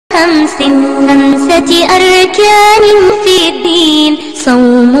خمسة أركان في الدين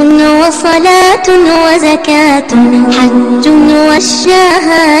صوم وصلاة وزكاة حج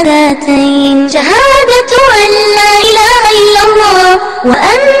والشهادتين شهادة أن لا إله إلا الله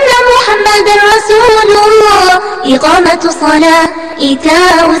وأن محمد رسول الله إقامة الصلاة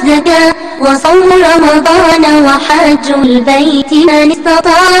إيتاء الزكاة وصوم رمضان وحج البيت من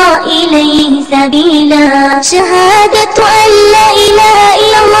استطاع إليه سبيلا شهادة أن لا إله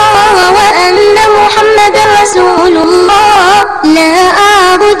إلا الله وأن محمد رسول الله لا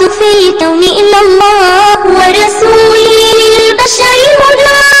أعبد في الكون إلا الله ورسولي للبشر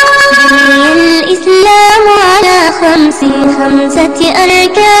هدى بني الإسلام على خمسة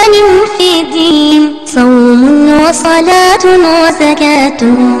أركان في الدين صوم وصلاة وزكاة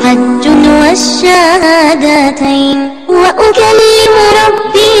حج والشهادتين وأكلم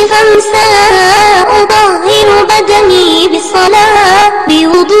ربي خمسا أطهر بدني بالصلاة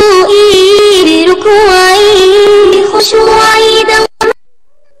بوضوئي بركوعي بخشوعي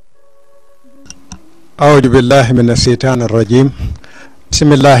أعوذ بالله من الشيطان الرجيم بسم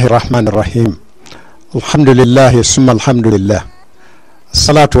الله الرحمن الرحيم الحمد لله ثم الحمد لله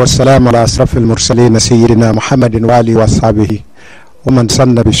الصلاة والسلام على أشرف المرسلين سيدنا محمد وآله وصحبه ومن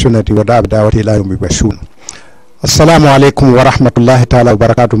سن بسنة ودعا بدعوته إلى يوم يبعثون السلام عليكم ورحمة الله تعالى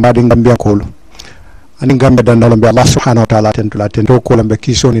وبركاته بعدين غامبيا كولو أني غامبيا دندالو بي الله سبحانه وتعالى تنتو كولو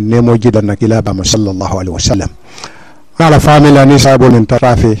بكيسون نيمو جيدنا كلابا صلى الله عليه وسلم على فاميلا ني سابو من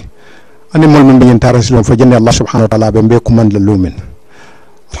ترافي أني مول من بين تارسلون فجني الله سبحانه وتعالى بمبيكم من للومن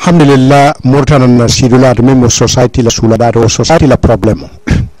الحمد لله مرتنا سيدولات ميمو سوسايتي لا سولادات او سوسايتي لا بروبليم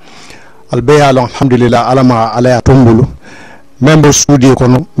البيع الحمد لله على ما على تومبلو ميمبو ستوديو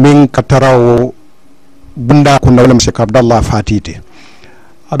كونو مين كتراو بندا كنا ولا مسك عبد الله فاتيتي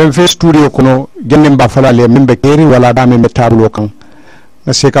ادم في ستوديو كونو جنم با فلا لي ميمبه كيري ولا دامي متابلو كان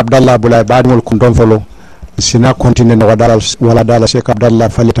مسك عبد الله بولاي بادمول كوندون فلو سينا كونتينن ولا دال شيخ عبد الله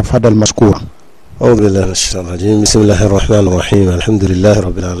فليتفضل مشكورا. أعوذ بالله من الشيطان الرجيم بسم الله الرحمن الرحيم الحمد لله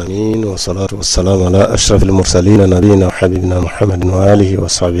رب العالمين والصلاة والسلام على أشرف المرسلين نبينا وحبيبنا محمد وآله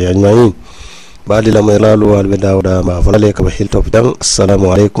وصحبه أجمعين بعد لما يلالوا والبداء ما فلاليك بحيل توبتان السلام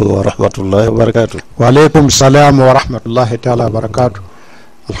عليكم ورحمة الله وبركاته. وعليكم السلام ورحمة الله تعالى وبركاته.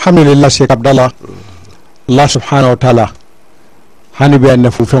 الحمد لله شيخ عبد الله الله سبحانه وتعالى hani be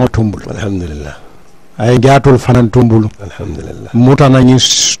an fu fengo tumbul alhamdulillah ay jaatul fanan tumbulu alhamdulillah mutana ni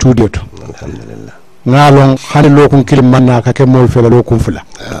studio to alhamdulillah ngalon hani lokun kilim manna ka ke mol fela lokun fula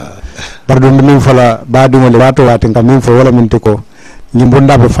bardo min fala baadi mo wato watin kam min fo wala min tiko ni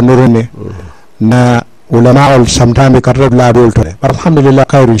bunda be fanorone na ulama ul samtami karra la dol to alhamdulillah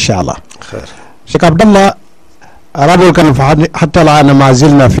khair inshallah khair Sheikh Abdullah arabul kan hatta la ma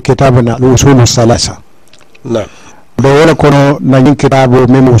zilna fi kitabina al-Usulu Salasa na'am do wala kono na nyin kitabu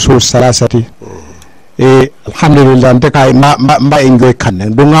min usul salasati alhamdulillah nte kay ma enjoy kanne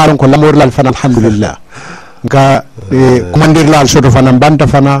do ngaron ko lamor lal fana alhamdulillah ga commander lal soto fana banta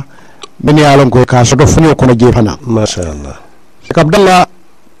fana ben yalon ko ka soto funyo kono je fana ma sha Allah Sheikh Abdullah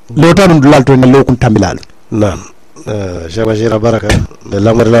lo tanum dulal to ne lokun tambilal naam Sheikh baraka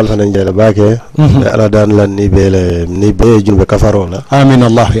lamor lal fana njere baake ala dan lan ni be junbe kafaro la amin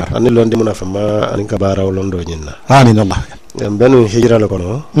Allah ya ani londi muna fama ani ka baraw londo nyinna amin Allah ya benu hijra la kono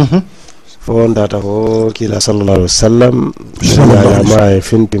fonda ta ho kila sallallahu alaihi wasallam ya ma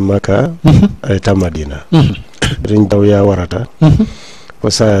finti maka ay tamadina rin daw ya warata ko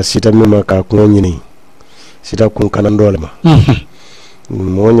sa sita mi maka ko nyini sita kun kanan dole ma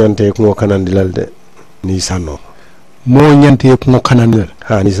mo nyante ko kanan dilalde ni sanno mo nyante ko kanan dal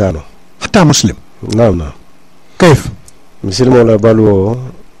ha ni sanno hatta muslim naam naam كيف مسلم ولا بالو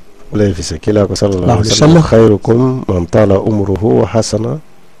ولا في سكيلا صلى الله عليه وسلم خيركم من طال عمره وحسن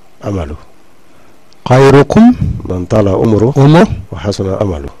عمله خيركم من طال عمره وحسن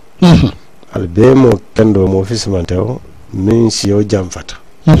عمله البيمو كندو مو في سمانتو من سيو جامفات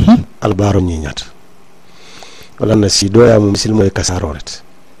البارو نينات ولا نسيدو يا مسلم يكسارورت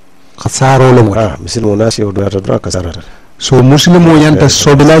خسارو لو مسلم ناس يو دو كسارات so muslimu yanta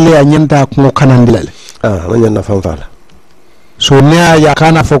sobilale anyanta ko kanandilale manyanna fanfala so ne ya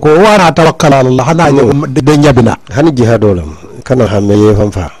kana foko wana tawakkala Allah hana de nyabina hani jihadolam kana hamme ye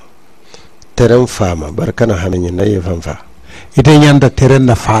fanfa terem fama bar kana hamme ne ye fanfa ite nyanda teren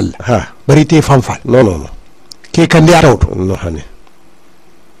na fal bari te fanfa non ke kandi arawto no hani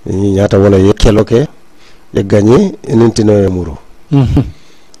ni nyata wala ye keloke ye gagné enintino ye muro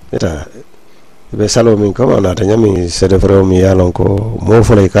eta be salo min ko na ta nyami sede fro mi yalon ko mo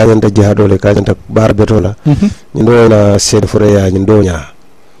fulay ka nyanta jihado le ka nyanta bar betola nyindo na sede fro ya nyindo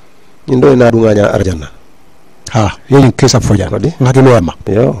na dunga nya arjanna ha yen kesa fojan Kodi? ngati lo ma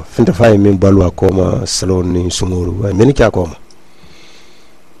yo finta fay min balwa ko ma salon ni sumuru wa men kya ko ma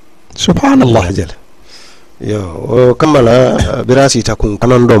subhanallah jale yo o kamala birasi ta kun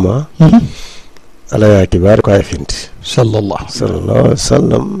kanan doma ala ya kibar ko ay finti sallallahu sallallahu alaihi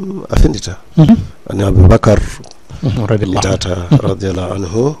wasallam afindita ani abubakar radiyallahu tata radiyallahu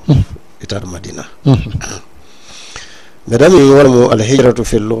anhu itar madina madami warmo al hijratu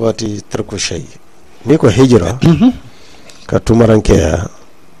fi lughati tarku shay ni ko hijra ka tumaranke ya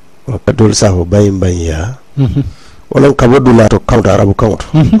wa kadul sahu bayin ya wala kabodu la to kawta arabu kawto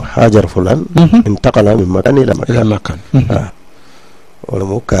hajar fulan intaqala min makan ila makan wala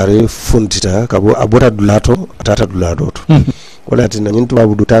mo kare funtita kabo abura dulato atata dulato wala tin nyin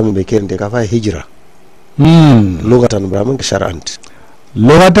tubabu dutami be kende ka fa hijra lugatan braman ke shar'anti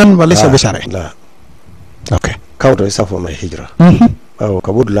lugatan wala sabe shara la okay kawto safo ma hijra aw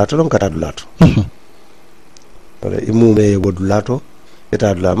kabo dulato don kata dulato wala imu me bodulato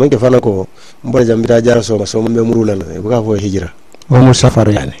eta dula man ke fana ko mbora jambita jara so me murula na ko ka fo hijra wa musafar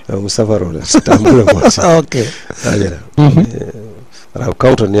yani wa musafar wala stambul ko okay ajara raw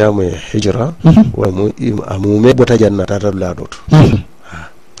kawto niama hijra wa mu me bota janna tata dula dot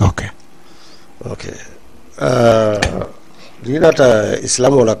okay dinata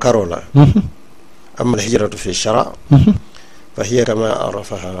islam wala karola amma الهجرة في الشرع فهي كما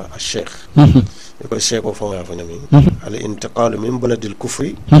عرفها الشيخ يقول الشيخ وفوها فنمين الانتقال من بلد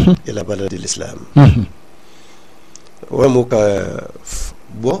الكفر إلى بلد الإسلام وموكا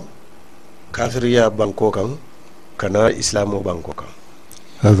بو كافرية بانكوكا كنا إسلام بانكوكا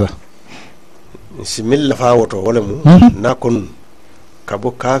هذا سميل فاوتو ولمو ناكن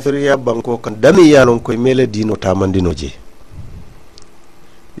كابو كافرية بانكوكا دمي يالون كوي ميل دينو تامن دينو جي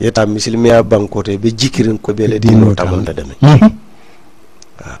yeta misilmiya bankote be jikirin ko bele dino tamanda dame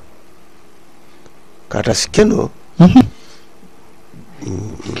kata skeno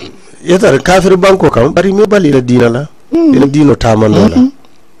yeta kafir banko kam bari me bali la dina la ila dino tamando la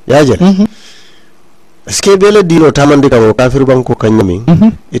yaje eske bele dino tamande kam kafir banko kan nyami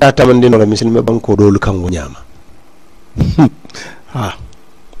ita tamande no la misilme banko dol kan nyama ha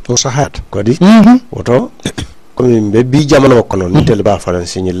to sahat kodi woto comme be bi jamana ko non tel ba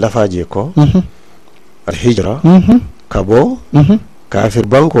faransi ni lafaje ko al hijra kabo kafir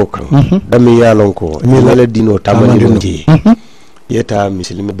banko kan dami yalon ko mele dino tamandino ji yeta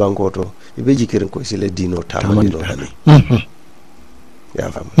muslimi banko to be jikirin ko sile dino tamandino dami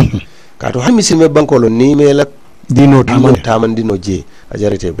ya fam ka to har muslimi banko lo ni mela dino tamandino ji a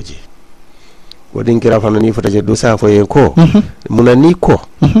jarete baje wadin kira fana ni fata je do sa foye ko munani ko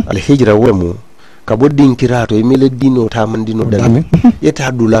al hijra wemu kabo dinkira to mele dino tamandino dami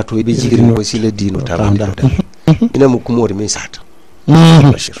yeta dula to be jikirin ko sile dino tamandino dami ina mu kumori me sata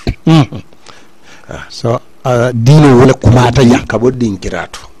bashir so dino wala kumata ya kabo dinkira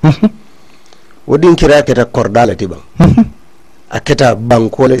to wodin kira keta kordala tibang aketa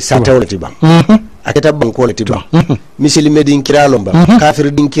bankole sata wala tibang aketa bankole tibang misili medin kira lomba kafir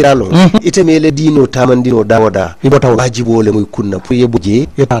din kira lomba ite mele dino tamandino dawada ibota wajibo wala muy kunna pu yebuje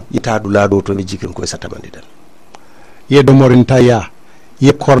yeta dula do to be jikin ko sata mandidal ye do morinta ya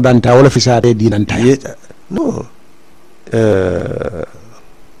ye kordanta wala fisade dinanta no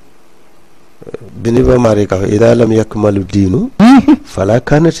biniba marika idha lam yakmalu dinu fala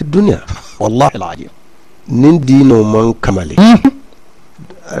kanat ad-dunya wallahi alazim nin dino man kamale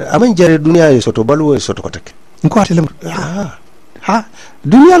aman jare dunya e soto balu e soto kotake ko atelem ha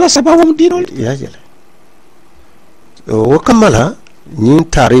dunya la sabawum dino ya jale o kamala nin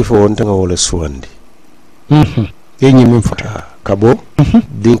tarifo wonta wala suwandi e nyi min fota kabo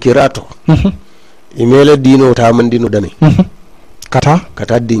dinkirato imela dino tamandino dami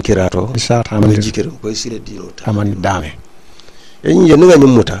kata dinkirato bisa tamandino jikirin ko sile dino tamandino dame en je nuga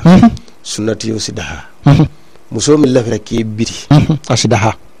nyumuta sunnati yo sidaha muso min lafira ke biti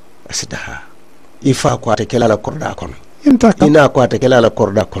asidaha ifa ko ata kelala korda kono intaka ina ko ata kelala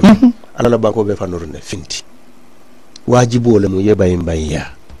korda kono ala banko be fanurne finti wajibo le mu yebayin bayya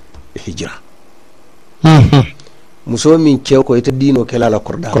hijra muso min kew ko ita dino kelala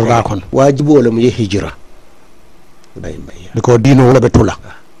korda kono wajibo le mu ye hijra bayin bayya ko dino wala betula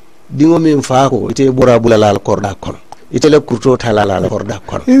dingo min fa ko ite bora bulala korda kono ite le kurto talala korda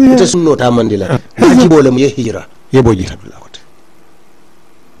kono ite sunno tamandila wajibo le mu ye hijra yeboji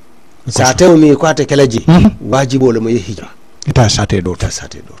sa tew mi ko ata kelaji wajibo le mu ye hijra ita sate do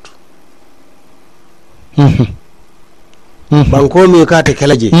banko mi ka ta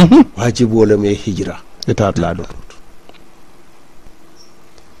kelaji wajibo le mu ye hijra ita la do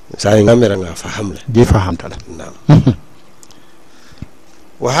sai ngamera nga fahamle di fahamtala nam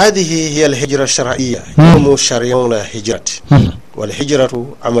وهذه هي الهجرة الشرعية يوم الشريعة لا هجرة والهجرة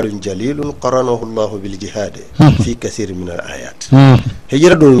عمل جليل قرنه الله بالجهاد في كثير من الآيات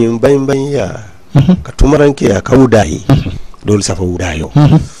هجرة دون بين يا كتمرن كيا كوداي دول سفو دايو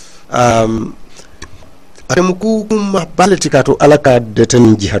أتمكو كم بالتكاتو على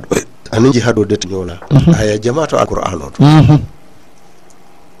كادتن جهاد أن جهاد دتنيولا هيا جماعة القرآن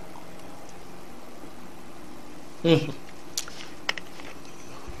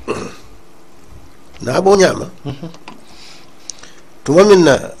نابو نعمة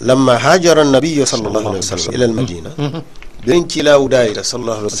تمامنا لما هاجر النبي صلى الله عليه وسلم إلى المدينة بين كلا ودائرة صلى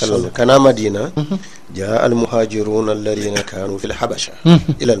الله عليه وسلم كان مدينة جاء المهاجرون الذين كانوا في الحبشة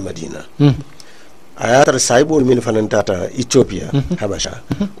إلى المدينة آيات السايبو من فننتاتا إثيوبيا حبشة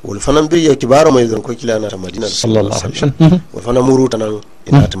والفنان بي كبار ما يدرون كلا نات مدينة صلى الله عليه وسلم والفنان مروتنا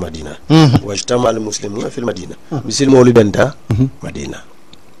إنات مدينة واجتمع المسلمون في المدينة مثل مولد بنتا مدينة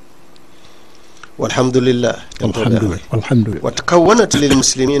والحمد لله والحمد لله وتكونت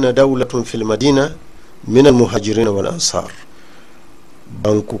للمسلمين دولة في المدينة من المهاجرين والأنصار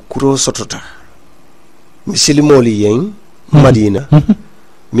بانكو كرو سوتوتا مثل موليين مدينة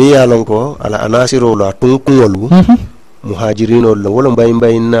ميالونكو على أناصر ولا تنقلوا مهاجرين ولا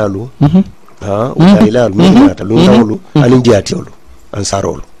باين نالو ها وتايلال ميناتا لونتاولو أنجاتيولو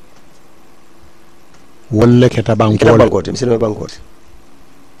أنصارولو ولا كتا بانكوتي مثل بانكوتي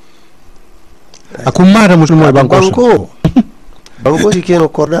akumara musulmo e banko si keno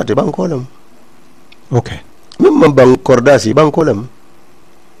kordate banko lam okay même bank kordasi banko lam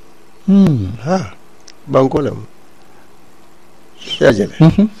ha banko lam yajele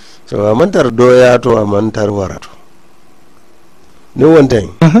so amantar doya to amantar warato ne wonten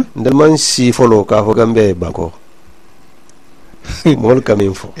ndel man si folo ka fo gambe banko mol kam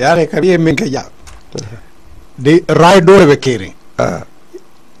info yare kabiye min ka ja de raido be kere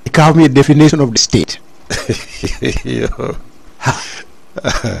give me a definition of the state.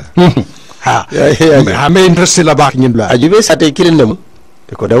 I'm interested about Nimla. Ajibe sate kilinam.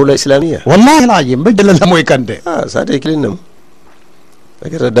 Ko dawla islamiyya. Wallahi alazim badala la moy kande. Sate kilinam.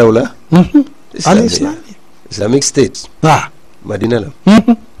 Akira dawla. Al-Islamiyya. Islamic State. Madina lam.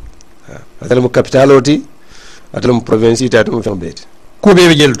 Atalam capitaloti, atalam province tatum fambet. Ko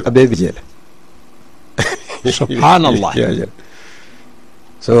be jel. Abe bijel. Subhanallah.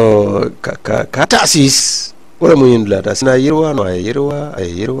 So ka ta'sis wala mo yindla ta sina yirwa no ay yirwa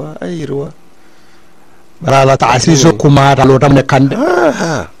bara la ta'sis kuma ta lo tam ne kande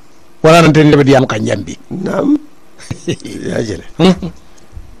wala nan ten be diam kan jambi nam ya jele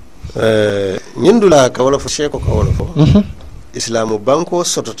nyindula ka wala fo sheko ka wala fo islamu banko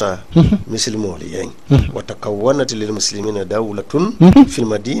sotota muslimo li yen wa takawwanat lil muslimina dawlatun fil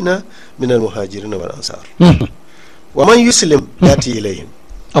madina min al muhajirin wal ansar wa man yuslim yati ilayhim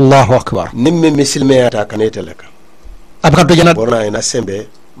Allahu akbar nimme misilme yata kanete laka abka to janat borna ina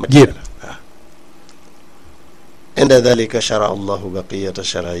sembe jib inda dhalika shara Allahu baqiyata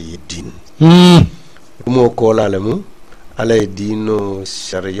shara'i din mo ko lalemu alay dino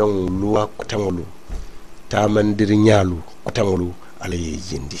shariyon luwa ko tamolu tamandir nyaalu ko tamolu alay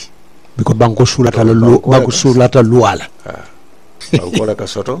jindi biko banko sulata luwala banko la ka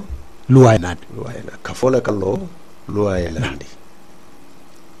soto luwa na ka fola ka lo luwa landi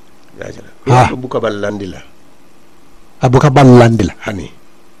abuka ballandila hani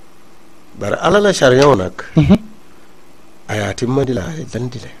bar alala shari'a nak ayati madila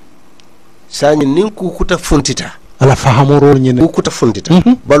landile sani nin ku kuta funtita ala fahamoro nyene ku kuta funtita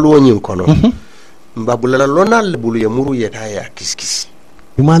balwo nyin kono mbabula lonal bulu ya muru ya kaya kiskisi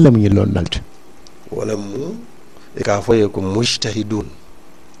malam nyi lonal wala mu e ka foye ko mujtahidun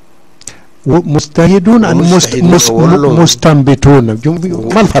مستهدون عن مستنبتون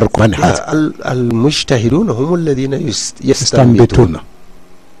ما الفرق بين هذا المجتهدون هم الذين يستنبتون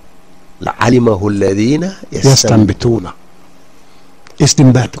علمه الذين يستنبتون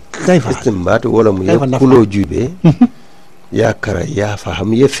استنبات كيف استنبات ولا يقولوا جيبه يا كرا يا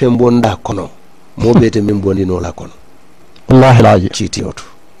فهم يفهم بوندا كونو مو بيت من بوندي نولا كونو والله العظيم تشيتي اوتو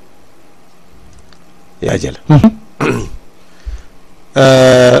يا جل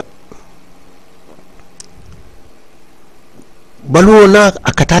baluwo na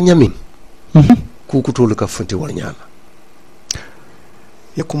akatanya min kukutolu ka fonti wal nyama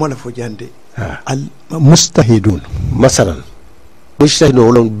yakuma la fojande al mustahidun masalan mujtahidun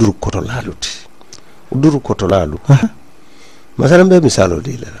wala dur koto lalu masalan be misalo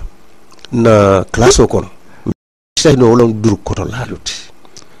di la na classe kono mujtahidun wala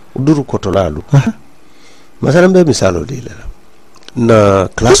dur koto lalu masalan be misalo di la na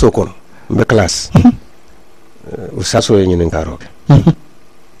classe kono be classe usaso yenye ngaroke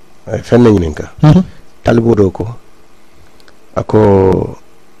fenna ñinin ka talibo do ko ako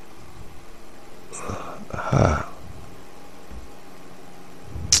ha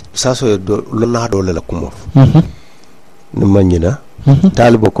saso do lonna do la kumof ni mañina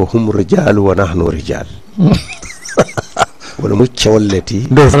talibo ko hum rijal wa nahnu rijal wala mu cewleti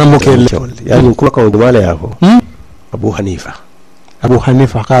do fana mo kel ya ñu ko duma la ya ko Abu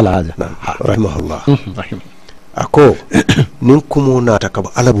Hanifa qala hada rahimahullah rahim ako nin kumo na ta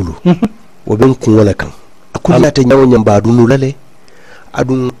kaba alabulu wo ben kun wala kan akulla ta nyawo nyamba dunu lale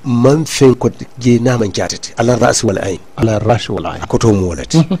adun man fen ko je na man jatati ala ras wal ayn akoto mu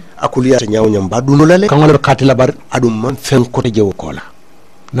walati akulla ta nyawo nyamba dunu lale kan wala katila bar adun man fen ko je wo kola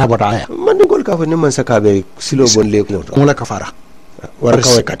na bota aya man ngol ka fa ni man saka be silo bon le ko wala kafara war ka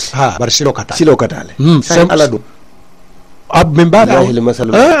wakati ha bar silo katale sai ala du ab min bada la ilaha masal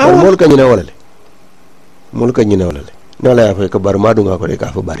mol ka nyina wala le mol ka nyina wala le no la ya fa ka bar ma du nga ko de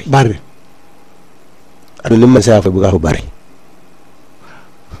ka fa bari adu nim man sa fa bu ka fa bari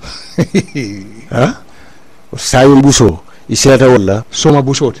ha sayum buso isata wala soma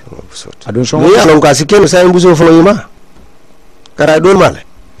busote adun soma ya lon ka sikeno sayum buso fo yima kara don male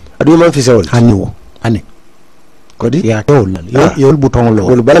adu man fi sawol ani kodi ya tol yol buton lo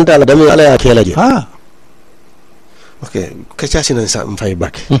wol balanta la dami ala ya kela je ha okay kachasi nan sa mfay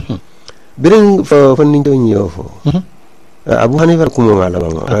bakke birin fa ni do nyo fo Abu Hanifa kuma malama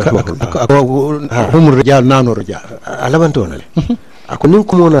hum rijal nanu rijal alabanto lale akunin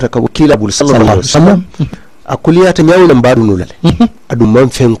kuma na ka kila bul sallallahu alaihi wasallam akuliya ta nyawu nan badu nulale adu man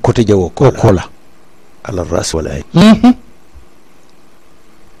fen kote jawo kola ala ras wala ay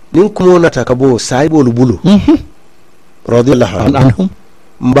nin kuma na ta kabo saibol bulu radiyallahu anhum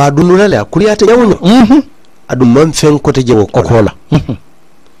mbadu nulale akuliya ta nyawu adu man fen kote jawo kola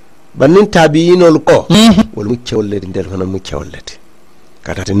bannin tabiinol ko wol mu cewlede der fana mu cewlede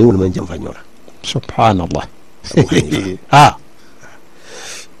katata ni wol man jam fanyora subhanallah ha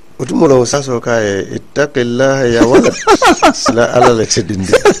utumulo saso kay ittaqillaha ya walad sala ala la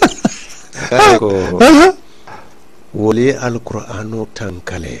sedinde ko woli alqur'anu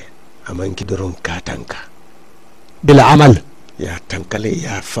tankale amanki doron katanka bil amal ya tankale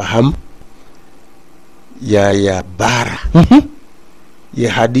ya faham ya bara ye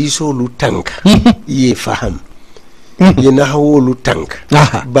hadiso lu tanka ye faham ye nahwo lu tanka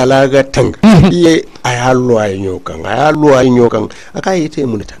balaga tanka ye ayallo ay nyokan aka yete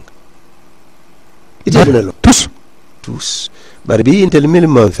mun tanka ite dunalo tus barbi intel mil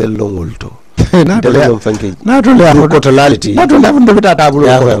man fello ngolto na to le ko to laliti na to le ndo bita tabulo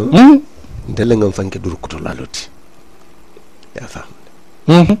ko ndele ngam fanke dur ko to laloti ya faham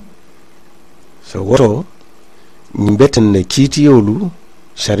so woto nyimbeten ne kitiyolu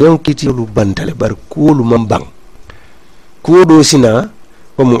shariyon kitiyolu bantale bar kuolu mambang kuodo sina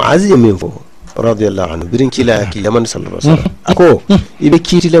ko muazi min fo radiyallahu anhu birin kila man sallallahu alaihi wasallam ako ibe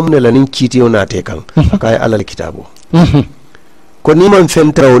kitile mun la nin kitiyo na te kan kay alal kitabo ko ni man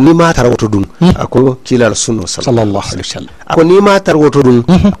fentraw ni ma tarwoto dun ako kila sunno sallallahu alaihi wasallam ako ni ma tarwoto dun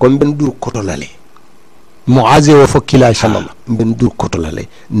ko ben dur kotolale muazi wa fokila sallallahu ben dur kotolale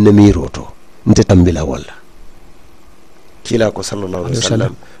namiroto nte tambila wala kila ko sallallahu alaihi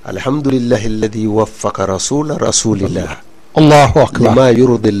wasallam alhamdulillahi alladhi waffaqa rasulillah Allahu akbar ma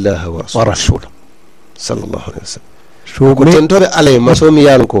yurdi Allah wa rasul sallallahu alaihi wasallam ko tentobe alay masomi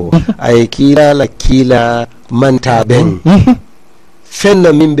yanko ay kila manta ben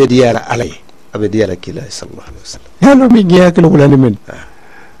fenna min be diyara alay abe diyara kila sallallahu alaihi wasallam yalo mi giya kilo wala min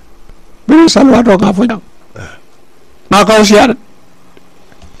bi salwato ka fo ma ka usiyar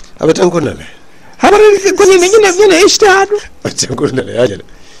abe tan ko nale habare ko ni ngina ijtihad tan ko nale ya jale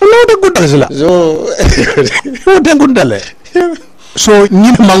Allah de gudal sila so de gudal so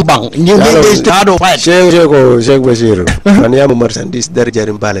ñin mang bang ñin de ijtihad fa Sheikh Bashir man yamu marchandise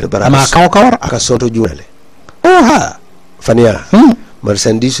darjarim balé bara ma kawar aka sonto junale ha fania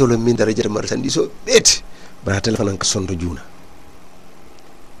marchandise lo min darjar marchandise bet bara telephone ka sonto juna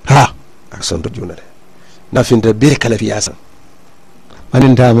ha aka sonto junale na finta bir kala fi yasan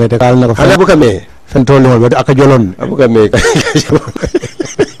maninta me de kal na ko ala buka me fen tolol be aka jolon abuka me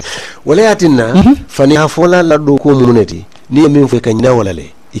wala yatinna fani ha fola la do ko muneti ni min fe kanyina wala le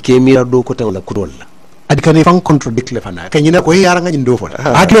ike mira do ko tan la kudol la adi kan fan contradict le fana kanyina ko yara ngani do fola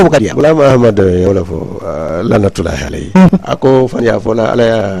hakilo ko kadiya wala Muhammad wala fo lanatullah alayhi ako fani ha fola ala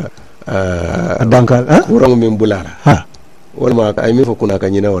ya dankal kurang min bulala ha wala ma ay mi fo kuna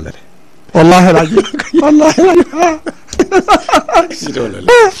kanyina wala le wallahi raji wallahi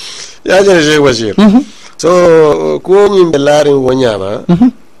ya jere Sheikh Bashir so ko nyimbe larin wonyama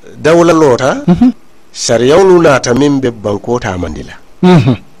dawla lota shariyawlu nata min be banko ta mandila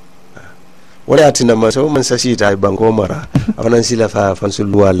wala atina maso man sasita banko mara awanan sila fa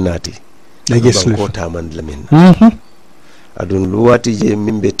fansul luwal nati banko taman lamin adun luwati je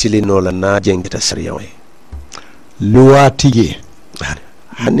mimbe tilino la na jengita sariya way luwati je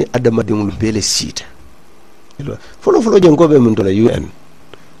hani adama dingul bele sita folo jengo be mun to la UN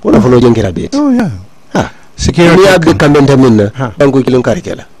folo jengira bet ha security ya be kamenta minna banko kilon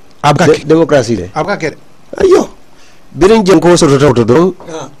karikela abka demokrasi de abka kede ayo birin jengo so to don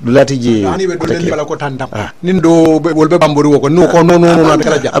dulati je ani be dolen bala ko tandam nin do wolbe bambori wo ko no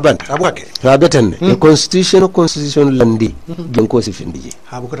kala ja abanta abka kede ha beten the constitution landi jengo si findije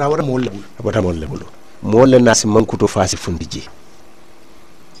ha bu ko tawara mo lebul abata mo lebul mo le nasi mankuto fasi fundije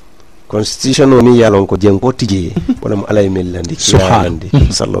constitution o mi yalon ko jengo tije wala mo alay mel landi landi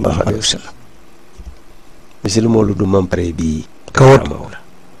sallallahu alaihi wasallam misil mo lu dum pare bi kawot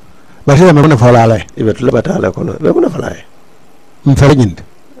ba tele me fala lay ibe to labata la kono be ko fala m fala ñinde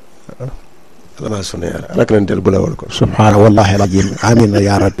ala sunna ala kan del bula wol ko subhana wallahi alazim amin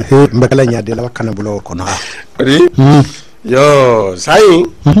ya rabbi mbakala ñade la wakana bula wol ko no adi yo sai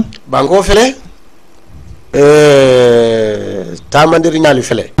banko fele tamandir ñali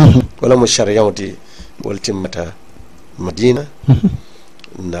fele wala mo shariyawti wal timmata madina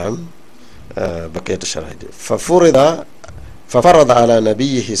نعم بقية الشرائط ففرض على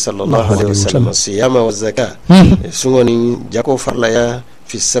نبيه صلى الله عليه وسلم الصيام والزكاة سنوني جاكو فرلايا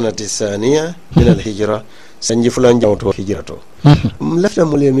في السنة الثانية من الهجرة سنجي فلان جاوتو هجرته لفنا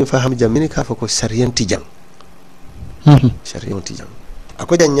مولي من فهم جاميني كافكو سريان تيجان سريان تيجان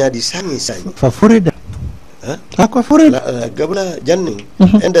أكو جانيا دي ساني ففرض أكو فرض قبل جنن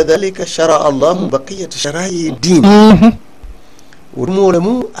عند ذلك شرع الله بقية شرائع الدين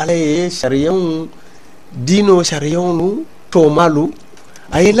ورمولمو عليه شريان دينو شريان تومالو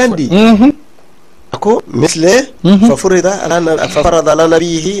أيلاندي أكو مثل ففرض على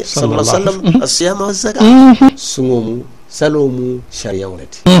نبيه صلى الله عليه وسلم الصيام والزكاة سومو سلومو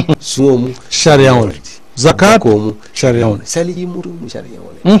شريانولتي سومو شريانولتي زكاة شريانولتي سالي مرمو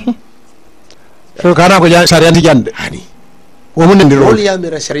شريانولتي شو كان أكو شريان تجاند هني ومن نديرو قول يا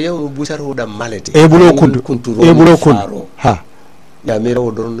ميرا شريان بوسارو دم مالتي إبلو كنت ها يا ميرا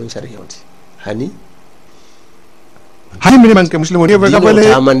ودرون شريانولتي هني hani mini manke muslimo ni ba bale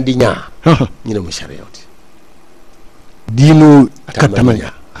tamandinya ni no mushariyoti dinu katamanya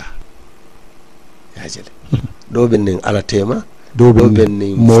ya jele do bennin ala tema do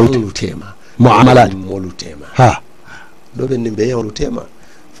bennin molu tema muamalat molu tema ha do bennin be yawlu tema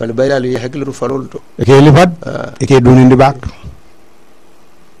fal baylalu ya haglu falol to ke lifat ke dunindi bak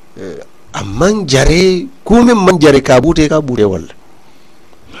amman jare kumen man jare ka bute walla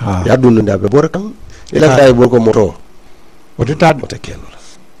ha ya dununda be borkan ila tay borko moto wote tad wote kenno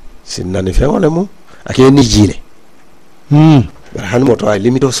sinnani fe wala mo ake ni jile bar han moto ay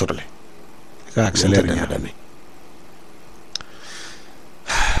limito sotole ka accéléré adami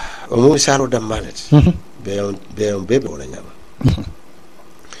o mo saro damalet be wala nyama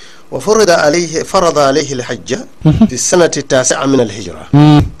وفرض عليه الحج في السنة التاسعة من الهجرة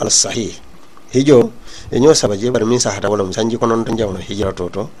على الصحيح هجو ñoo sabaje bar min sahata wala sanji konon tan jawno hijra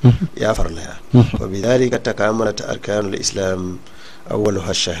toto ya farla wa bidhalika takamalat arkanul islam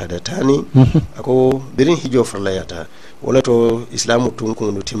awwaluha ash-shahadatani ako birin hijo farla yata wala to islamu tun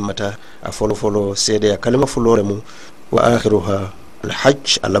ko timmata a folo sede ya kalima fulore mu wa akhiruha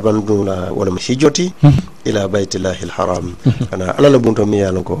الحج على بندولا ولا مشيجوتي الى بيت الله الحرام انا على لبونتو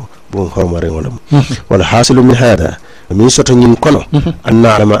ميالنكو بون حرمارين ولا حاصل من هذا من سوتنين كونو ان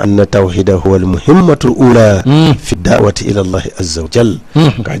نعلم ان التوحيد هو المهمه الاولى في الدعوه الى الله عز وجل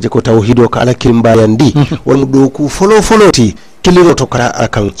كاجيكو توحيدو كالا كيمباياندي والمدوكو فولوتي kiliro to kara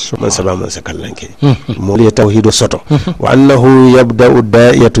akan man saba man sakallanke moli tawhidu soto wa annahu yabda'u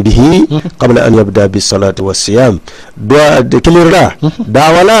da'iyatu bihi qabla an yabda bis salati was siyam do de kilira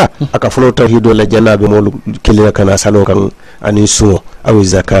dawala aka fulo tawhidu la janabe mol kilira kana salo kan ani sumo aw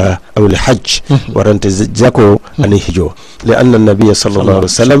zaka aw al hajj warante zako ani hijo li anna an-nabiy sallallahu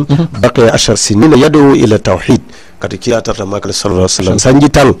alaihi wasallam baqiya 10 sinina yad'u ila tawhid kati kiyata makal sallallahu alaihi wasallam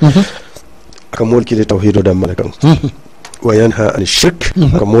sanjital aka mol kili tawhidu da malakan وينهى عن الشرك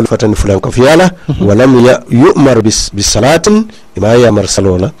كمول فتن فلان كفياله ولم يؤمر بالصلاة ما يأمر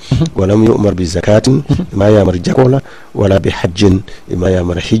صلولا ولم يؤمر بالزكاة ما يأمر جاكولا ولا بحج ما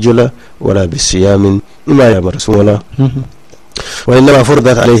يأمر حجلا ولا بالصيام ما يأمر صولا وإنما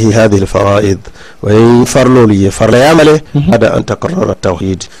فرضت عليه هذه الفرائض وإن فرلوا لي فرلا يعمله بعد أن تقرر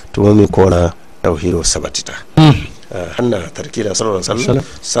التوحيد تومي كولا توحيد وثبتته حنا تركيلا صلى الله عليه وسلم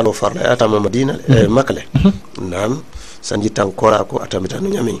صلوا فرلا أتم مدينة مكة نعم sanji tankora ko atamitanu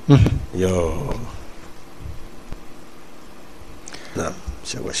nyami yo naam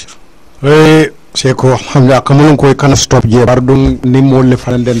Sheikh Bashir Sheikh alhamdulillah kamulun koy kana stop je bardum ni molle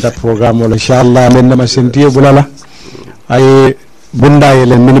fananden dat programme wala inshallah men nama sentiye bulala ay bunda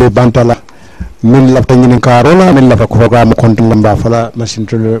yele min be bantala min lafta ñini karola min lafa programme kontu lamba fala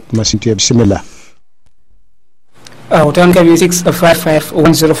masintiye bismillah Tan kabi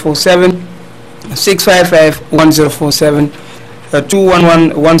 6551047 6551047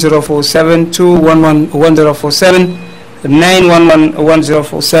 2111047 2111047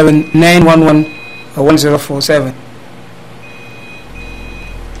 9111047 9111047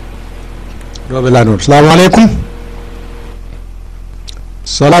 Assalamu alaikum.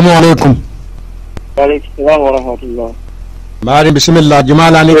 Assalamu alaikum. Wa alaikum salam wa rahmatullah. Mari bismillah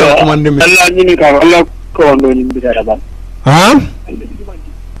jumala ni ka kuma ndimi. Allah ni ka Allah ko wando ni bidara ba. Ha?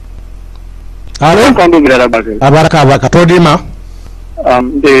 Alo? Ko wando bidara ba. Abaraka to dima.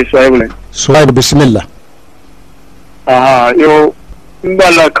 De soyebule. Soyeb bismillah. Yo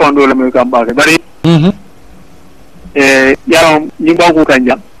mbala ko wando le me kamba ke bari. Yaram ni ba ko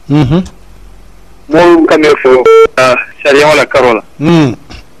kanja. Mo kamé fo sharia wala karola.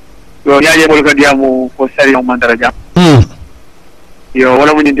 Yo yaaje bol ko diamu ko sharia man daraja. Yo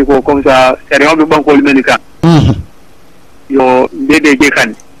wala mo nyindi ko comme ça sharia be banko le melika. Yo bebe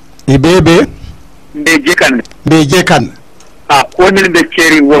jekan. Bebe be jekan. Ko min be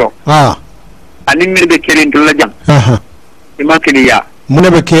keri woro. Ani min be keri ndola jam. Imakini ya.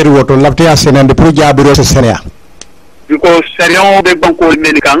 Mune be keri woto labte ya senande pour jaabiro se sharia. Because sharia be banko le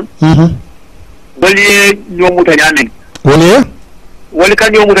melika. Wali nyomuta nyane. Wali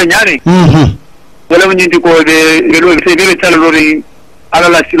kan nyomuta nyane. Wala mo nyindi ko be relo se be talori ala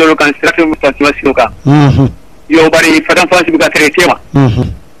la silo kan strategy mutasima silo kan. Yo bari fatan fansi buka traitema.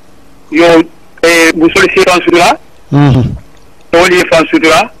 Yo musoli se fan sudura. Wali fan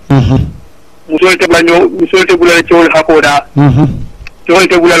sudura. Musoli te blanyo musoli te bulale chol hakoda. Chol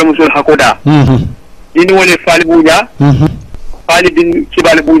te bulale musol hakoda. Dini wali fali bunya. Fali din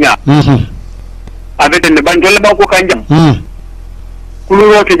kibali bunya. Avec ne banjol ba ko kanjam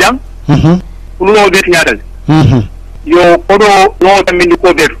kululo ke jam kululo be tinyadal yo kodo no tamindi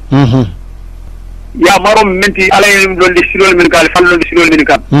ko betu ya marom menti alay don di silol min gal fallo di silol min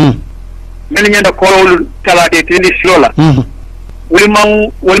kam men nyanda ko talade tindi silola woli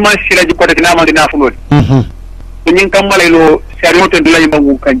man silaji ko de nama dina fulol nyin kam malay lo sariyo to dulay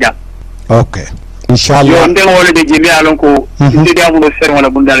mangu kanja okay inshallah yo ndel wala de jimi alon ko inde da mo ser wala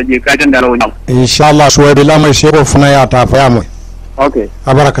bundala je ka tan dala wonyam inshallah suwayb la may seko funa ya ta fa moy okay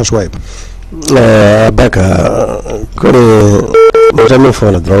abaraka suwayb baka ko mo tammi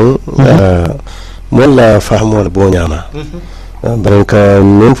fo la dron mo la fahmo wala bo nyama baraka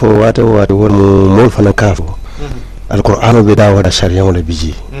min fo wata won mo fana kafo alquran be da wada sharia wala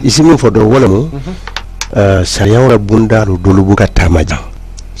biji isi min fo do wala mo sharia wala bundalu dulu buka tamaja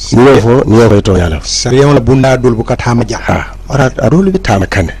ni fo to yala sharia wala bunda dul buka tamaja ora adulu bi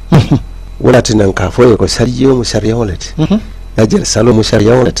tamakane wala tinan ka fo ko sharia wala ajel salo mu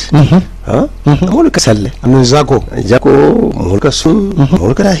sharia wala amul ka salle amun zako mul ka sun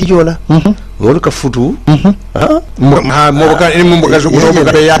mul ka hijola mul ka futu mo ka ni mo ka su ko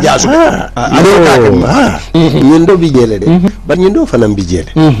ka be ya jasu ñindo bi jele de ban ñindo fanam bi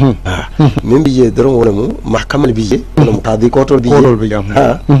jele min bi je doron wala mu mahkamal bi je wala mu qadi ko to bi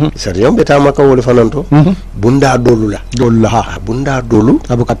sharia be ta maka wala fananto bunda dolula bunda dolu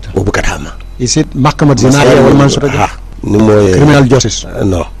abukat o bukatama isit mahkamat zinaya wal mansura ni moye criminal justice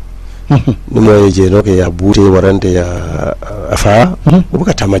no ni moye je no ke ya bute warante ya afa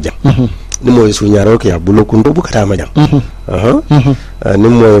buka tamajam ni moye sunyaro ke ya bulokun buka tamajam ni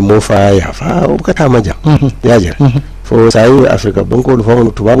moye mo fa ya fa buka tamajam ya je fo sai afrika banko do fawno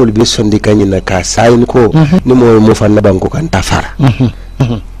tubabul bi sondi kanyina ka sai ni ko ni moye mo fa na banko kan tafara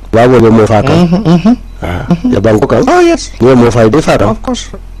babo be mo fa kan ya banko kan oh yes ni mo fa de fara of course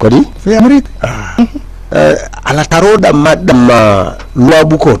kodi fi america ala taroda madama loi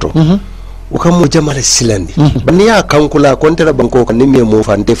bukoto ukamo jamala silandi bani ya kankula kontera banko kan nimme mo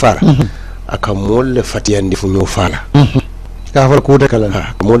fante fara aka molle fatiyandi fu nyo fala ka fal ko de kala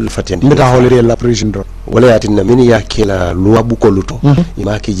molle fatiyandi meta holire la prison do wala yatinna min ya kila loi bukoluto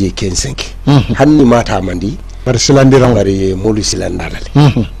imaki je 15 hanni mata mandi bar silandi ram bari molu silandalale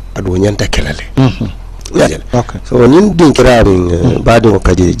adu nyanta kelale okay so nin din kirarin bade ko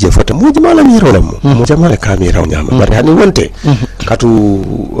kaje je fata mo jamala mi rawlam mo jamala ka mi raw nyama bari hani wonte katu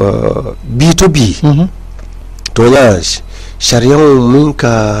bi to bi to ya sharia mun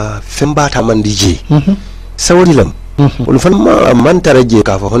ka femba ta mandije sawri lam wol fan ma man taraje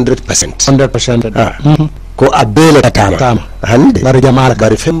ka fa 100% ko abele tama hande bari jamala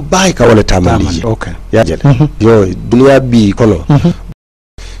bari femba ka wala tamandije okay ya jele yo dunya bi kono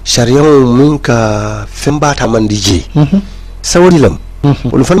shari'an mun ka femba ta man dije sauri lam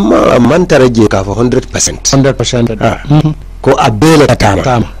wala fan ma man taraje ka fa 100% ko abele ka tama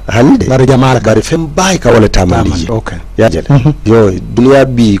hande bari jamaala bari femba ka wala tama dije okay ya jele yo dunya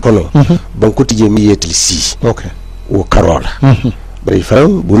bi kono bankuti je mi yetel si okay o karola bari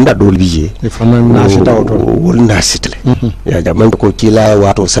faram bunda dol bije ifama nasi tawto wol nasitle ya jaman ko kila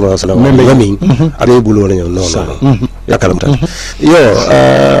wato sallallahu alaihi wasallam yamin abe bulo la non ya kalamta yo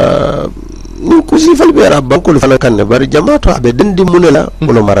ni ko si fal be rabba ko fala kanne bari jamato abe dendi munela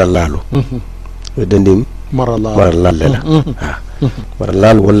wala marallalo be dendi marallalo la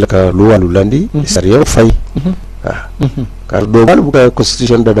marallalo wala ka luwalu landi sariyo fay kar do bal bu ka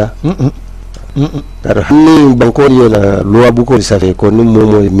constitution dada kar hanni bankori la loi bu ko safe ko ni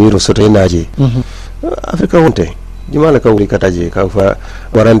momo miro soto naje afrika wonte jumala ka wuri kataje ka fa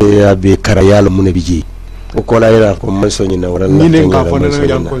warande ya be karayal mun biji o ko la ira ko man so nyina waran ni ne ka fa na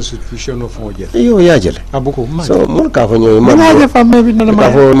yan constitution of foje yo ya jele abuko so mun ka fa nyoy man na fa me bi na ma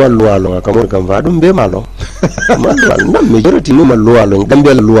ka fa man loi lo ka mun kam fa dum be malo man loi na majority no man loi lo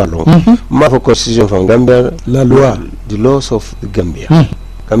gambia la loi lo ma fa constitution fa gambia la loi the laws of the gambia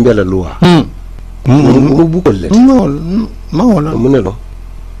gambia la loi bukole no ma wala munelo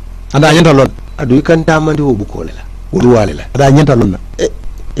ada nyanta lon adu ikanta mandi wo bukole la wala la ada nyanta lon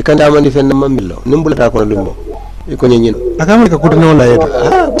ikanta mandi fenna mamillo nimbula ta ko limbo iko nyenyin akama ka kudino la yeto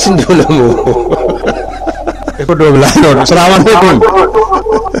sindi wala mo iko do la no assalamu alaikum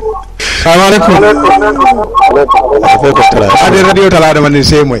ade radio tala da man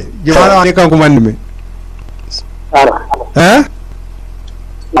sey moy jumala ni kanko mandi me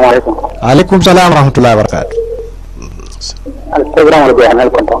alaikum salam warahmatullahi wabarakatuh program be anal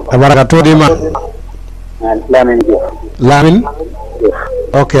konton barakatuh di ma lamin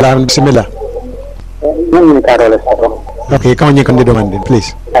okay lamin bismillah ni ka role sato okay kaw ni kan di demande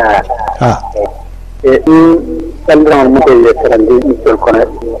please program mo ko yeterandi ni ko ne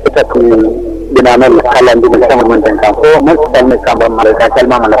peut-être ni dina mel kala ndi sama mon tan ko mo tan kamba mala ka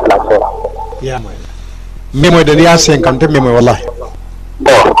kalma mala place ya moy de ya 50 moy wallahi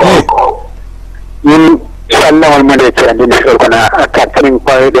yin sallallahu alaihi wa sallam din ko na katrin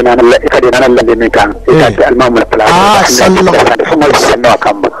ko de nan la ikadi nan la de kan ikati almamu la pala sallallahu alaihi wa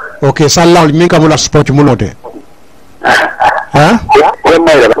sallam okay sallallahu min kam la sport munote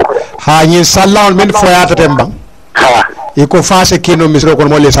ha yin sallallahu min foyata tembang iko fase kino misro ko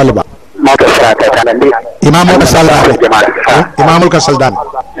mo le salba ma ka frata kan ndi imamul ka saldan imamul ka saldan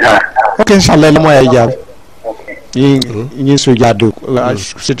okay inshallah mo ay jab ñi su jaddu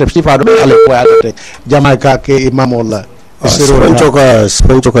c'était ci fa do ale ko yaate jamaica ke imam wala sponcho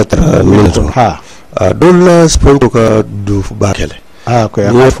ka tra minuto dol sponcho ka du bakele ko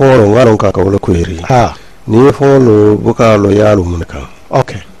ni foro ngaron ka wala ko yeri ni folo buka lo yalu mun kan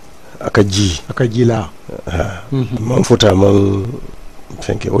okay aka ji la man futa man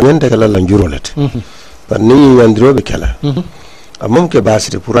fenke o nyande kala la njurolet par ni yandrobe kala amam ke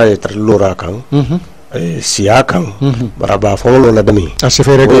basite pura e tar lora kan siakan baraba folo la dami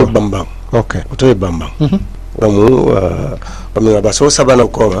asifere ko bambang okay to e bambang ramu pamina baso sabana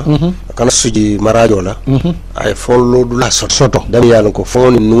ko kana suji marajo la ay folo du la soto dami yalon ko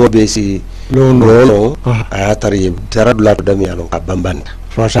foni numo be si no ay tari taradu la dami yalon ka bambanda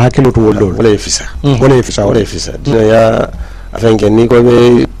so sa hakilo to woldo wala fisa dina ya afenke ni ko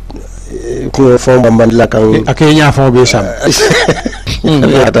be ko fon bambanda la kan akenya fon be sam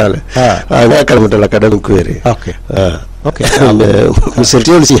atale ana kalmu dala kadam kwere okay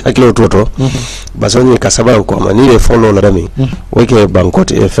misertiol si hakilo toto basoni kasaba ko mani le follow la dami weke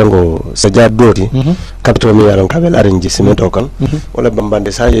bankote e fengo saja doti capito mi yaron kabel arinji simento kan wala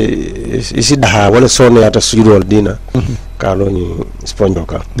bambande sa isi daha wala sone ata sujudol dina kalo ni sponjo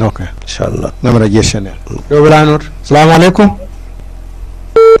ka okay inshallah namara jeshane do bilanor assalamu alaikum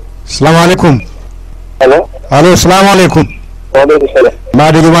allo assalamu alaikum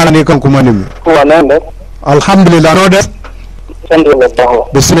ma de jumala ni kan kuma ni ko nan alhamdulillah no def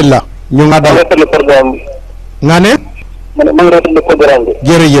bismillah ñu nga dal ngane man rafet ko grande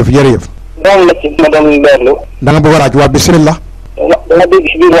jërëjëf don la ci ma don leerlu da nga bëgg laaj wa bismillah dama dégg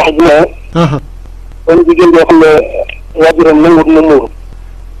ci biir wax ji ne kon jigéen yoo xam ne waajuram nangut mu muur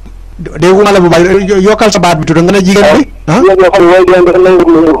déggu ma la bu baax yokkal sa baat bi tudd nga ne jigéen bi yoo xam ne waajuram dafa nangut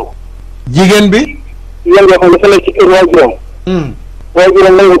mu muur jigéen bi yoo xam ne dafa nekk ci kër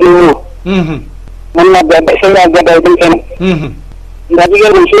waajuram nangut mu muur man naa gàddaay sa ngaa gàddaay dem fenn ndax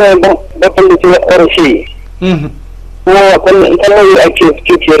jigéen bi su ne da toll ci war a sëy moo kon mooy ak ci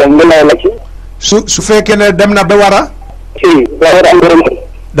yaram mën naa la ci su fekkee ne dem na ba war a sëy war a am borom kër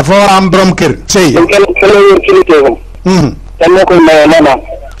dafa war a am borom kër sëy kenn yor kilifteefam te moo koy maye maanaam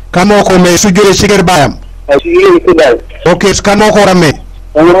Kamo ko me sujure sigar bayam. Sujure ko dal. Okay, kamo ko ramme.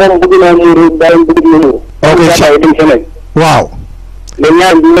 Mom bëgg na mu dal bëgg na mu. Okay, dem semaine. Waaw. Le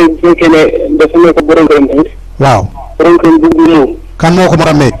ñaan bi may fekkene dafa nekk borom këram tamit. Waaw. Borom këram bëgg na mu. Kan moo ko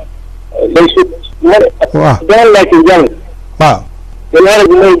ramme. Day su waaw. Dal la ci jàng. Waaw. Le ñaan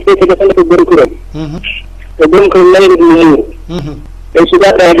bi may fekkene dafa nekk borom këram. Te borom këram lay def mu. Day su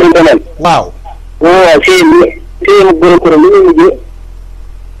daata dem semaine. Waaw. Waaw ci borom këram lu mu mujjee.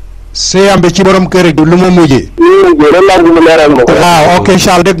 Seyam bi ci borom kër gi lu mu mujjee. Waaw, ok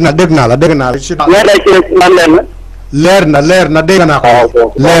Charles dégg naa la. leer na dégg naa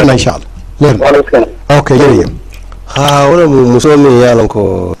ko. leer na Charles leer na. ok jërëjëf. wala mu muso min yalan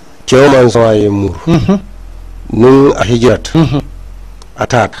ko cewman so ay mur nun a hijrat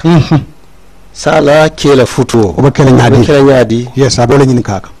atata sala kela futu o kela nyaadi yes abole nyin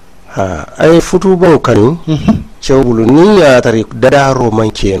kaka ay futu bon kanu cewbulu ni ya tari dadaro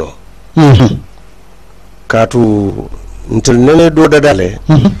man keno katu ntel nene do dadale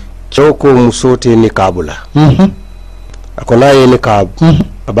cewko musote ni kabula akona ye ni kab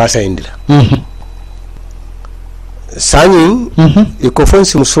abasa indila sani iko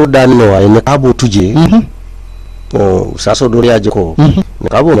fonsi muso dani no ay ne kabo tuje o saso do ya jiko ne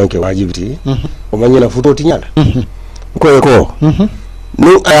kabo manke wajibiti o manyina futo tinyala ko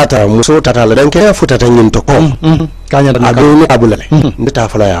nu ayata muso tatala dan kaya futata nyin to ko kanya da ado ne kabulale ndita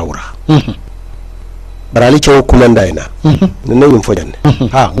fala ya wura barali cew kumanda ina ne nyum fojanne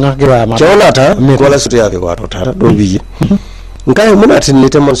ha ngagira ma cewlata ko la sutu ya ke wato tara do biji nkaye munatin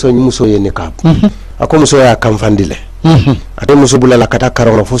nite man so muso ye ne kab ako muso ya kamfandile ate muso bulala kata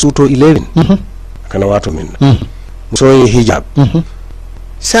karono fo suto 11 kana wato min muso ye hijab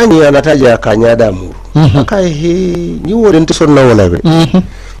sani anataja kanyada muru akaye he ni woden to sonna wala be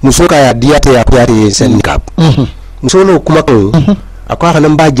muso kaya diate ya piate sen kab muso no kuma ko akwa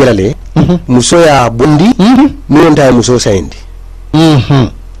hanan ba jelale muso ya bundi ni wonta muso sayndi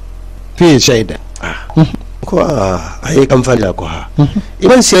fi shayda ko ay kam falla ko ha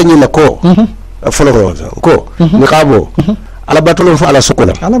iban señi na ko folo ko ni kabo ala batolon fa ala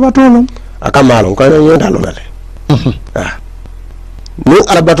sukulam aka malon ko ñu dalo nale ni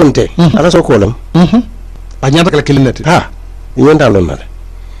ala batonte ala sukulam a ñata kala kilinati ñu dalo nale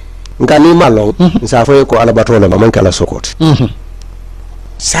nga ni malon sa fo ko ala batolon man kala sokoti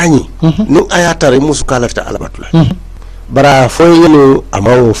sañi ni ayatare musu kala ta ala batula bara fo yenu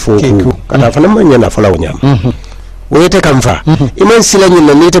amawo fo kana fana man yana fala wanyam woyete kam fa iman silanyi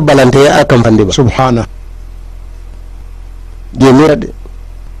na nite balante a kam fandi ba subhana de mirade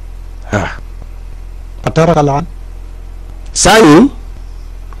atara kala sani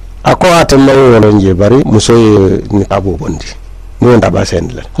ako atamma wolonje bari muso ni abo bondi no nda ba sen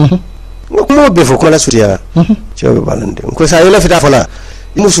la ko be fo ko la sutiya ciobe balande ko sa yela fita fala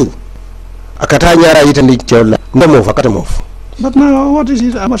musu akata nyara yitandi ciolla ndamo fakata mof but now what is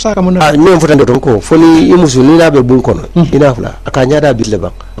it amasaka mun non futande ton ko foni imusu ni labe bun kono ina fula aka nyada bitle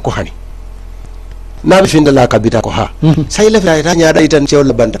ba ko hani nabe finda la kabita ko sai la fita ta nyada yitan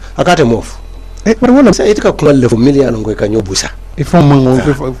ciolla banda akata mof bar wala sai itka ko le fo million ngoy ka nyobusa il faut mango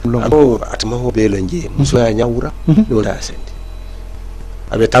ko atma ho be lonje muso ya nyawura do la sendi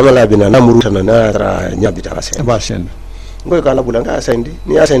abe tamala bina namuru tan na tra nyabita ba sen ngoy kala bulanga sendi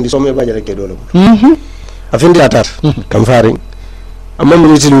ni asendi somme bajale ke dole afindi atar kam faring amma mi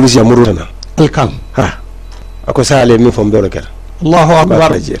niti lulu ya murutana alkan ako sale mi fo mbelo kala Allahu akbar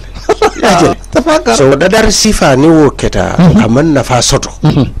tafakar so dadar sifa ni wo keta kaman na fa soto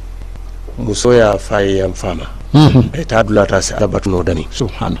muso ya fay yam fama ay ta dulata sa alabatu no dani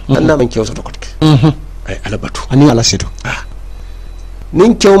subhana anna man kew soto kotke ay alabatu ani ala seto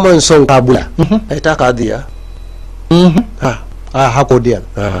nin kew man son kabula ay ta kadiya hako dial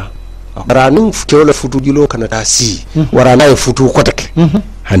ranin kewla futu jilo kana ta si warana ya futu kotake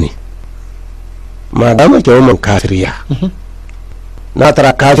hani madama kew man kafiriya na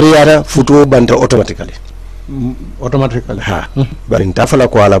tara kafiriya da futu banta automatically barin ta fala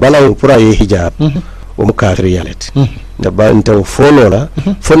ko ala bala pura ye hijab o mu kafiriya let da banta fono la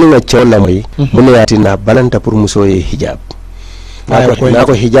foni na cewla mai mun yati na balanta pour muso ye hijab na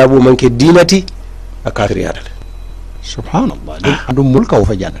ko hijabu man ke dinati a kafiriya da subhanallah adum mulka wa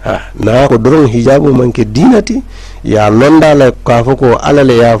fajana na ko doron hijabu man ke dinati ya londa la ka foko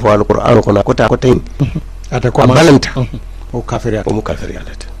alale ya fo alquran ko na ko ta ko tay ata ko balanta o kafiriya o mu kafiriya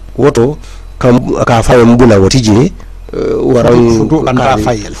let woto kam ka fayam bula watije waran futu banda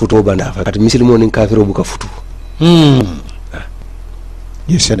fayel futu banda fa kat muslimo nin kafiro buka futu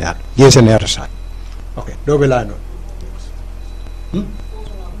yesene ata sa okay do be la no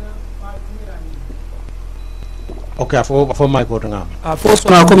okay afo mai ko ngam afo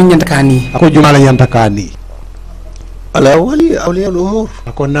sona ko min nyanta kani ako jumala nyanta kani ala wali awliya al-umur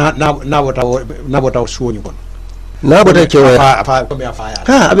ako na bota suwoni kon na bota ke fa ko mi afaya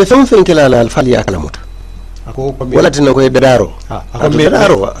ha abe fen kala al fali akala muta ako ko wala tin ko daro ako me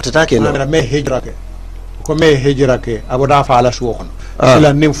daro atake no me hijra ke aboda fa ala suwo kon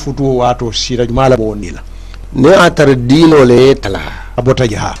sila nim futu wato sira jumala bo nila ne atar dino le tala abota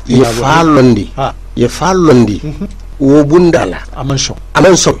jaha ye fallondi wo bundala aman so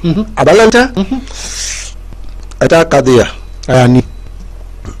abalanta ata qadiya ayani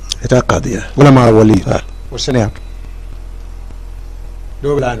ita qadiya wala ma wali wasaniya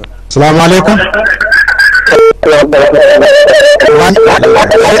do bilano assalamu alaikum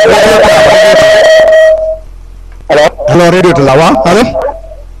hello radio to lawa hello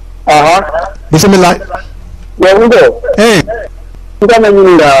bismillah yango ngana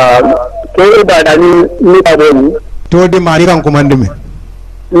nyinda ke ba da ni ba boni to de mari kan komande me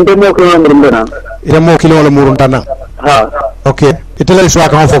inde mo ko ndana ire mo kilo wala murun tan ha okay itela so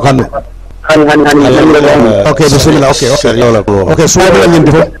kan fo kanu hani okay bismillah okay so wala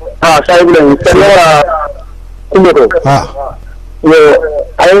nyindi fo sai bulan sai kumero yo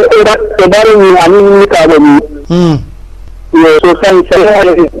ay bari ni ani ni ka boni yo so sai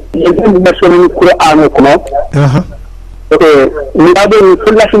ni version Qur'an ko no okay ni ba boni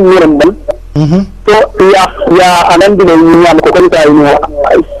fullahin muran ban to ya anan dine ni am ko konta ni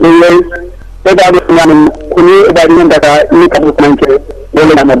da da nan kuni da ni daga ni ka ko nan ke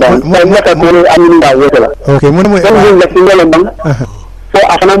wala na ba sai ka ko amin da wala okay mun mo da singalan ban so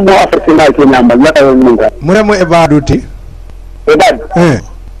afanan mo afatina ke nan ba la ta mun ga mun mo ibaduti ibad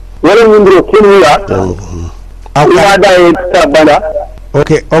wala mun dro kini ya ibada e tabana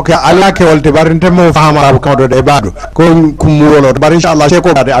okay Allah ke wolte barinte mo fahama arabu kawdo de ibadu ko kumuro bar inshallah Sheikh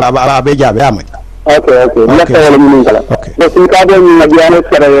ko abe jabe amay okay la ta wala mun kala do sin ka do ni nabiyane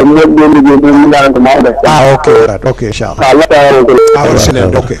sare mo do ni ngaran ko mawda okay inshallah Allah ta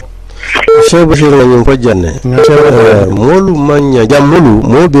wala okay Sheikh Bashir la ñu ko janne molu manya jamulu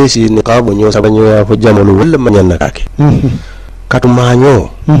mo be si ni qabo ñoo sabanyo ya fo jamalu wala manya nakake katu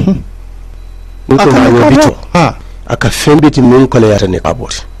manyo ko manyo bito aka fembiti mun ko le yata ni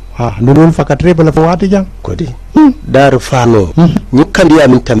qaboti ndul fakatre bala fo wati jang ko di dar fano ñu kandi ya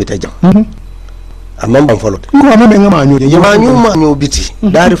min tamita jang amma ban folo ko amame ngama manyo biti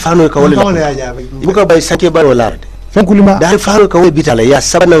dar fano ka wala bu ko bay sake ba wala fankulima dar faro ka way bitala ya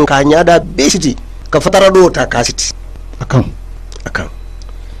sabanan ka nyada besiti ka fatara do ta kasiti akan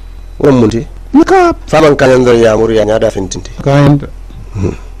won munti nika faman kan ndo ya muru ya nyada fintinti kan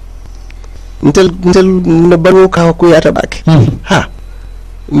ntel na banu ka ko ya tabake ha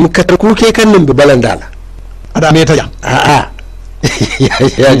mi katar ku ke kan nan bi balandala ada meta jang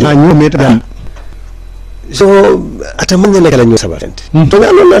ya nyu meta so ata man ne kala nyu sabatenti to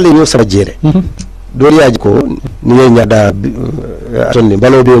ya non ale nyu sabajere dori yaji ko ni nyada tonni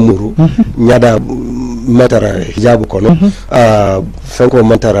balobe muru nyada matara hijabu kono fanko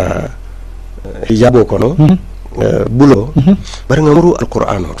matara hijabu kono bulo bari ngamuru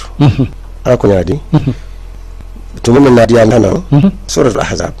alquran oto ako nyadi to min nadi Allah surat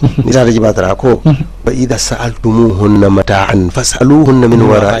al-ahzab ni tare jibatara ko wa idha sa'altumuhunna mata'an fas'aluhunna min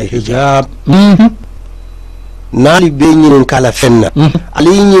wara'i hijab nali be nyinin kala fenna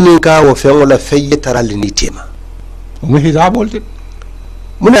ali nyinin ka wo fen wala fayye taral ni tema mu hijabolte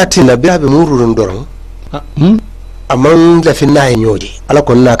muna tina biabe mururun doron amman la finna e nyoji ala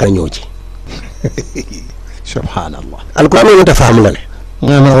kon na kan nyoji subhanallah alquran ni ta fahamna le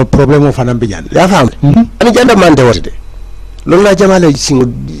na problème fanam bi ñan ya fam ani janda mante wote de lolu la jamala singo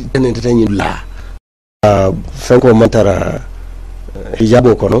tenen tani la fanko mantara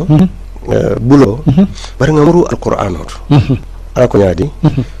hijabo kono bulo bari ngamuru alquran oto ala ko nyadi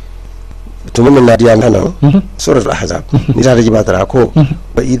to min nadi Allah surat al-ahzab ni tare jibatara ko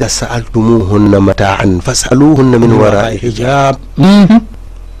wa idha sa'altumuhunna mata'an fas'aluhunna min wara'i hijab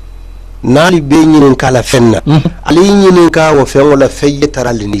nali be nyinin kala fenna ali nyinin ka wo fen wala fayye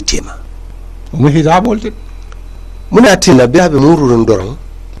taral ni tema mu hijabolte muna tina biabe mururun doron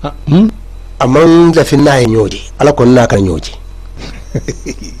amman la finna e nyoji ala kon na kan nyoji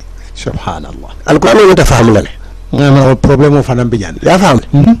subhanallah alquran ni ta fahamna le na problème fanam bi ñan ya fam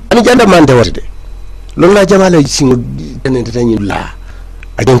ani janda mante wote de lolu la jamala singo tenen tani la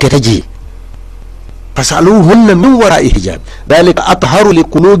aden ketaji fasaluhunna min wara'i hijab dalika atharu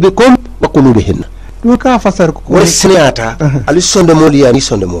liqulubikum wa qulubihinna do ka fasar ko sinata ali sonde moli ya ni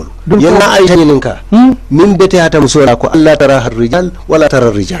sonde molu yenna ay tani ninka min bete ata musora ko Allah tara har rijal wala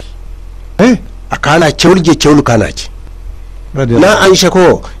tara rijal akala cewlje cewlu kanaji na aisha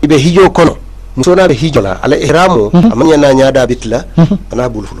ko ibe hijo kono musona be hijola ala ihramo amanya na nyaada bitla ana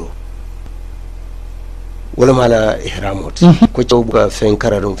bulfulo wala mala ihramot ko cewbuga fen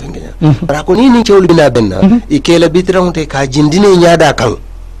karadum fengenya ara ko ni cewlu bina benna ikela bitramte ka jindine nyaada kan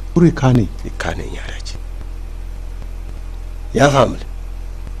buri kane nyaada ci ya famle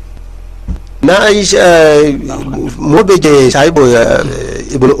na aisha mobe je saibo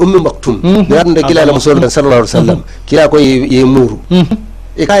ibnu ummi maktum ngarnde kila la musul sallallahu alaihi wasallam kila ko ye muru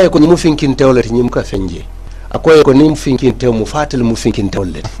e kaye ko mu finkin tewlati nyim ka fenje akoy ko nim finkin tew mu fatal mu finkin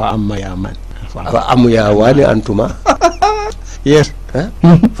tewlati fa amma ya man fa amu ya wali antuma yes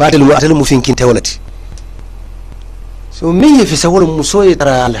fatal mu finkin tewlati so min ye fi sawol mu soye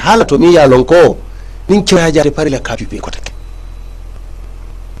tara al halato mi ya lonko nin ci hajaare pare la kapi be ko tak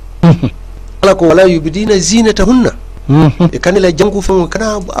ala ko wala yubdina zinatahunna e kanila jangu fu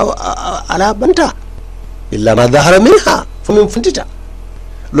kana ala banta illa ma dhahara minha fu min funtita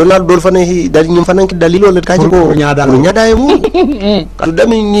lonal dol fane hi dal nyim fanan ki dalilo le kaji ko nyaada e mu kadu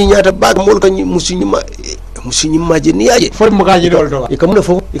dami ni nyaata ba mol kan musinyima je ni yaje fo mo kaji dol do e kam na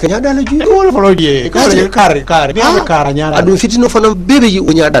fo e ka nyaada la ju wala fo je kare be kara nyaada adu fitino fanan bebe yi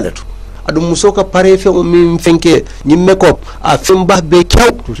o nyaada la to adu musoka pare fe o min fenke nyimme ko a fem ba be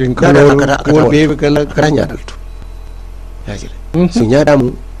kyaw ko bebe kala nyaada to yaje so nyaada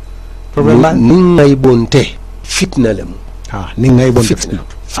mu problème ni ngay bonte fitna lam ni ngay bonte fitna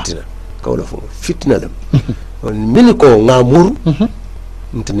kawla fo fitna lam min ko ngamur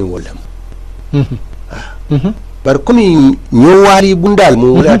ntini wolam bar komi ñowali bundal mo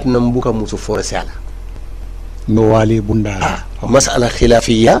wulat nam buka musu forcé ala ñowali bundal masala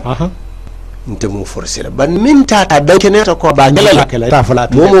khilafiyya nte mo forcé la ban min tata dankene ta ko ba ngelala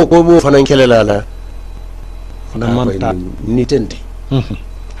momo ko bo fanan kelela la fana man ta ni tente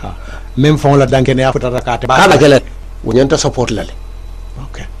même fon la dankene afata rakate ba kala kala wonyanta support lale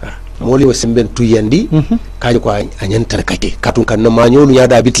okay moli o semben tuyandi kaji ko anyanta kake katun kan ma nyolu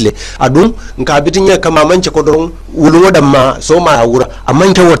yada bitle adum nka bitinya kama manche ko don wulu wadam ma so ma wura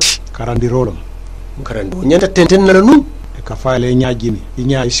amanta woti karandi rolom karandi nyanta tenten na nu ka faale nyaajini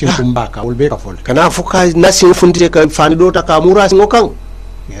nya isimbu mbaka ulbe ka fol kana fuka nasi fundire ka fani do ta kamura singo kan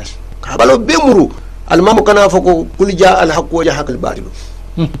yes ka balo be muru almamu kana foko kulja al haqqu wa jahal batil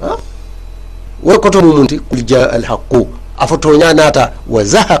wa koto mumunti kulja al haqqu afoto nata wa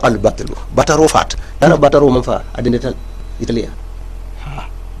zahaqa al batil bataro fat dana bataro man fa adinde tal italia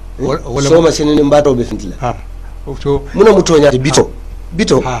wala so ma sinin mbato be fintila so muna muto nyaati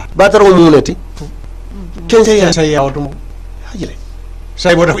bito bataro muneti kense ya wato hajile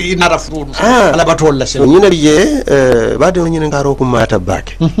say bo nata fudu ala batol la sen nyina biye bade nyina ngaro ko mata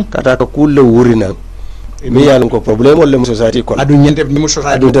bake kata ka kulle wurina mi yalan ko problème wala mo society ko adu nyente mi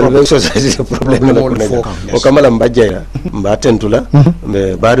society adu del society problème la ko nanya o kamala mbajja mba tentula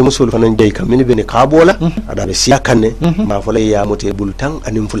be bari musul fanan jey kam min bene kabola ada be siakanne ma fola ya mote bultan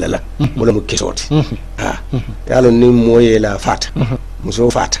anim fulala wala mo kesoti yalon ni moye la fata muso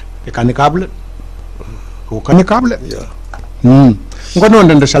fata e kan kable ko kan kable ngono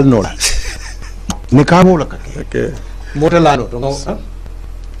ndende salnola ni kabola ka okay motalano to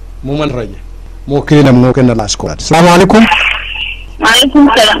mo man raje mo kina mo kena la skola assalamu alaikum alaikum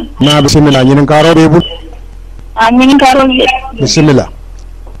salam na bismillah ñinen karo be bu amin karo be bismillah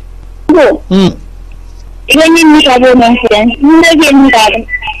go ni ni ka bo non friend ni de ni ka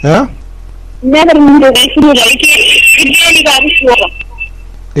ha never ni de suru da ke ni ka bu so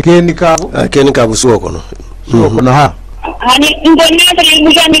ke ni ka bu so ko no so ko no ha ani ngonna ta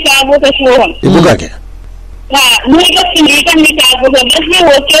ni ka ni ka bo ta so ibuga ke ni ko ni kan ni ka bo ba ni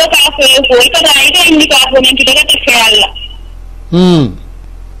wo ko ka ko ka da ida ni ka bo ni ki daga ta fella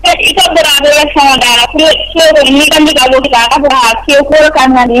ita berabe la sama dara ko ni kan ni ka bo ka ka ba ko kan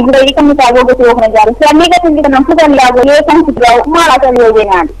na ni ni kan ni ka bo ko ko na jar so ni ka tin kan ko kan la bo le kan ki daw mala ta le je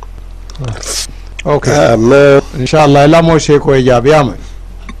ngadi okay inshallah la mo she ko jabi am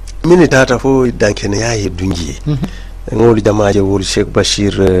mini tata fo dankene yayi dunji ngol jamaaje wol Sheikh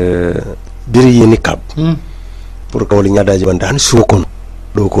Bashir biri yeni kab pour que wali nyadaji banda han sokon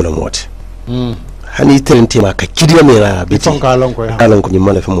do ko la mote hani trenti ma ka kidiya me na biti kalon ko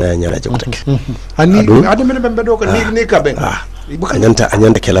nyimala fe mo ya nyadaji ko tak hani adamene bembe do ko ni kabe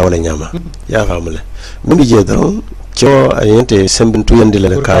anyanta kala wala nyama ya famule mi je do cho ayente sembintu yandi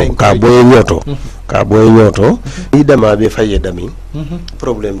le ka boye nyoto idama be faye dami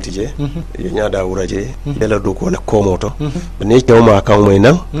problem tije ye nyada wuraje dela do ko la komoto ne tawma kan moy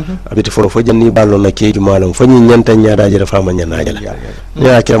nan abiti fo janni ballo na keju malam fanyi nyanta nyada je dafa ma nyana jala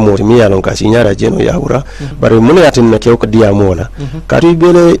ya kira moti mi yalon ka si nyada je no ya wura bare mun yatin na kew ko diya mola ka to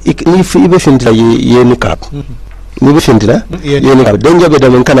bele ni fi be finta ye ni kap ni bi fintila yeni ka den jobe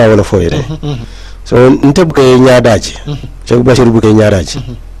dem kana wala foyre so nte bu kay nyaadaji Cheikh Bashir bu kay nyaadaji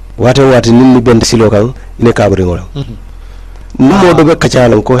wata ni bend silo kan ine kabri ngol mo do be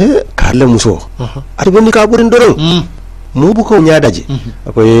kacalan ko he kala muso ati bendi kabrin doron mu bu ko nyaadaji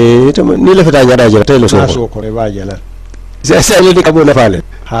ko ni la fata nyaadaji tay lo so ko re wajala sai le ka bo na fale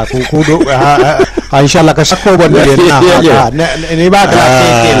ha ko do inshallah ka sakko bon na ni ba ka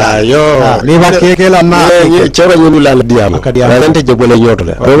kekela yo ni ba kekela ma cewra ñu la la diam ran te jebole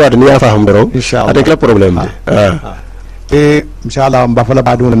ñotole ko wat ni ya faham doro avec le problème inshallah mbafala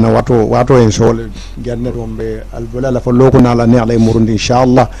baduna na wato en sole ganne rombe albula la follo ko na la ne alay murundi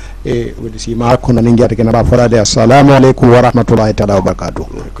inshallah wadi si ma ko na ngiyata kena ba forade assalamu alaikum wa rahmatullahi ta'ala wa barakatuh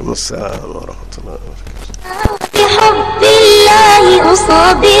wa alaikum assalam wa rahmatullahi wa barakatuh بحب الله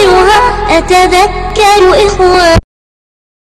أصابرها أتذكر إخواني